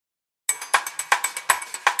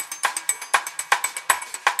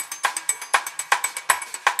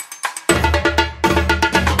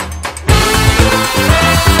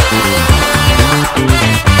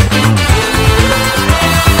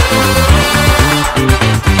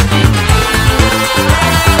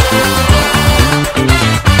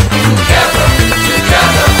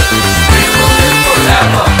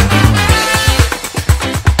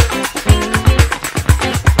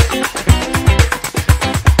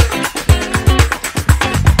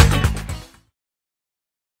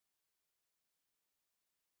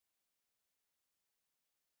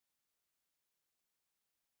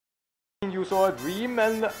you saw a dream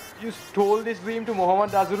and you told this dream to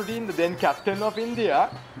Mohammad Azharuddin, the then captain of India.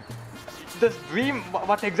 This dream,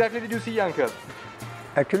 what exactly did you see, Uncle?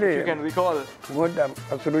 Actually, if you can recall. Mohammad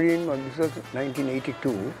Azharuddin, this was 1982.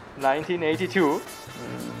 1982.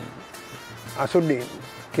 Azharuddin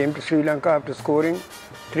came to Sri Lanka after scoring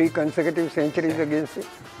 3 consecutive centuries against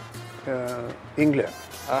England.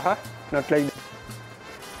 Not like that.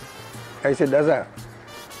 I said, Azhar,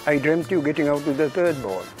 I dreamt you getting out to the 3rd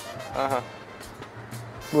ball.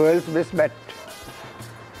 World's best bat.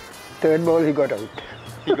 3rd ball he got out.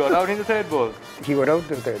 He got out in the 3rd ball? He got out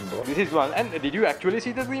the 3rd ball. This is one. And did you actually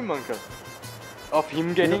see the dream, Uncle? Of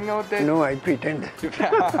him getting out there? No, I pretend.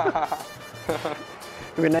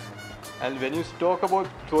 And when you talk about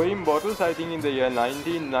throwing bottles, I think in the year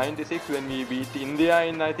 1996 when we beat India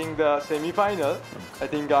in, I think, the semi-final, I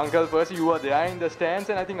think Uncle Percy, you were there in the stands,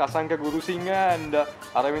 and I think Asanka Gurusingha and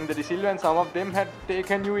Aravinda De Silva and some of them had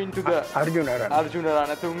taken you into the Arjuna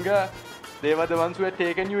Ranatunga. They were the ones who had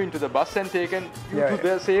taken you into the bus and taken you to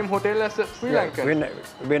the same hotel as the Sri Lankans.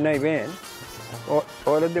 When I went,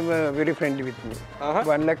 all of them were very friendly with me.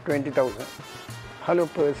 1,20,000. Hello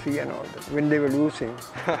Percy and all that. When they were losing,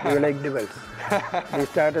 they were like devils. They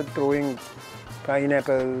started throwing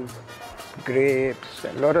pineapples, grapes,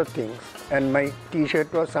 a lot of things. And my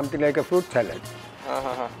t-shirt was something like a fruit salad.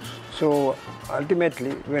 So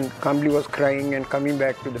ultimately, when Kambli was crying and coming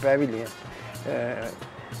back to the pavilion,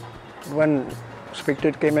 one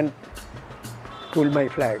spectator came and pulled my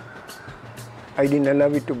flag. I didn't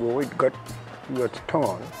allow it to go, it got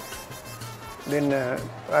torn. Then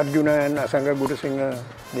Arjuna and Asanka Gurusingha,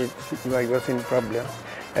 I was in problem.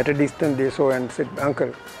 At a distance they saw and said,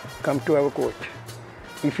 Uncle, come to our coach.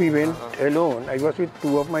 If he went alone, I was with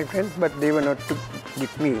 2 of my friends, but they were not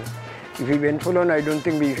with me. If he went alone, I don't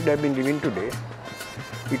think we should have been living today.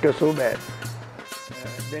 It was so bad.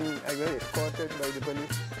 Then I was escorted by the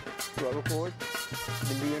police to our coach.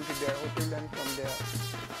 Then we went to their hotel and from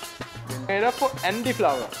there. Made up for Andy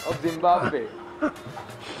Flower of Zimbabwe.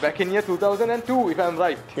 Back in year 2002, if I'm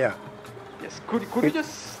right. Yeah. Yes. Could you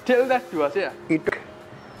just tell that to us? Yeah.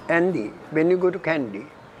 Andy, when you go to Candy,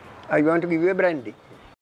 I want to give you a brandy.